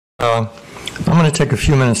I'm going to take a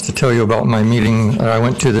few minutes to tell you about my meeting. I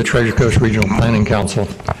went to the Treasure Coast Regional Planning Council.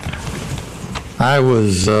 I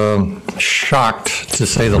was shocked, to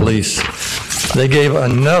say the least. They gave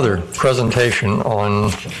another presentation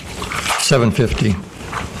on 750,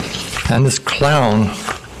 and this clown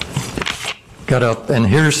got up, and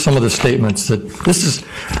here's some of the statements that this is,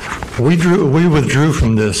 we withdrew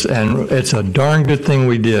from this, and it's a darn good thing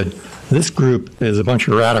we did. This group is a bunch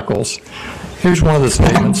of radicals. Here's one of the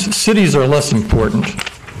statements. Cities are less important.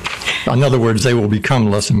 In other words, they will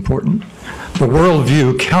become less important. The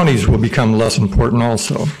worldview, counties will become less important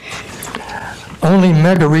also. Only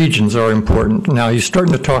mega regions are important. Now, he's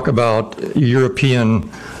starting to talk about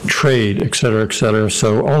European trade, et cetera,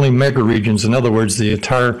 so only mega regions, in other words, the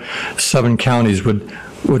entire 7 counties would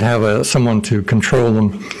have someone to control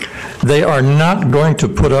them. They are not going to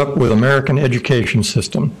put up with American education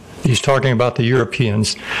system. He's talking about the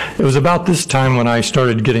Europeans. It was about this time when I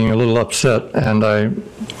started getting a little upset, and I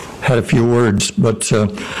had a few words, but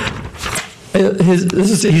I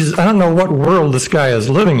don't know what world this guy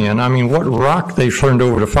is living in. I mean, what rock they turned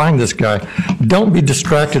over to find this guy. Don't be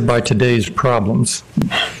distracted by today's problems.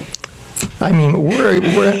 I mean,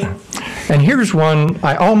 and here's one,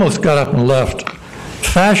 I almost got up and left.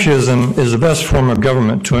 Fascism is the best form of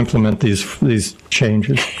government to implement these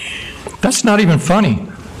changes. That's not even funny.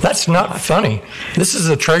 That's not funny. This is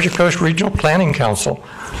the Treasure Coast Regional Planning Council.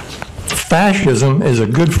 Fascism is a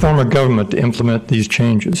good form of government to implement these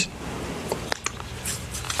changes.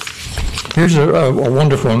 Here's a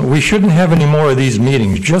wonderful one. We shouldn't have any more of these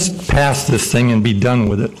meetings. Just pass this thing and be done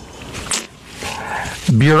with it.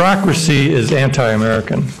 Bureaucracy is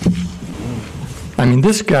anti-American. I mean,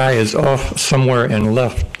 this guy is off somewhere and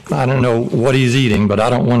left. I don't know what he's eating, but I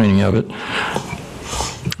don't want any of it.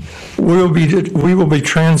 We will be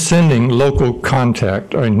transcending local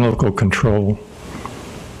contact and local control.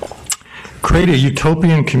 Create a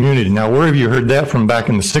utopian community. Now, where have you heard that from back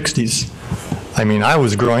in the 60s? I mean, I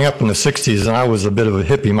was growing up in the 60s, and I was a bit of a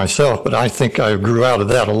hippie myself, but I think I grew out of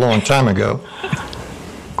that a long time ago.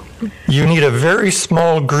 You need a very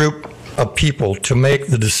small group of people to make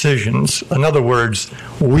the decisions. In other words,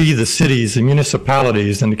 we, the cities, the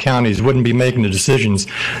municipalities, and the counties wouldn't be making the decisions.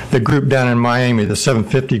 The group down in Miami, the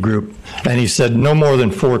 750 group, and he said no more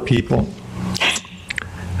than 4 people.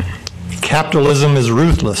 Capitalism is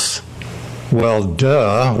ruthless. Well,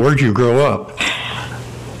 duh, where'd you grow up?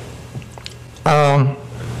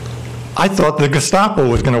 I thought the Gestapo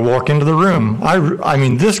was going to walk into the room. I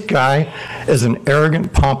mean, this guy is an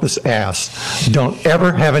arrogant, pompous ass. Don't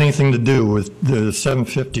ever have anything to do with the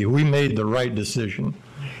 750. We made the right decision.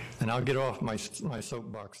 And I'll get off my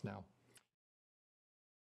soapbox now.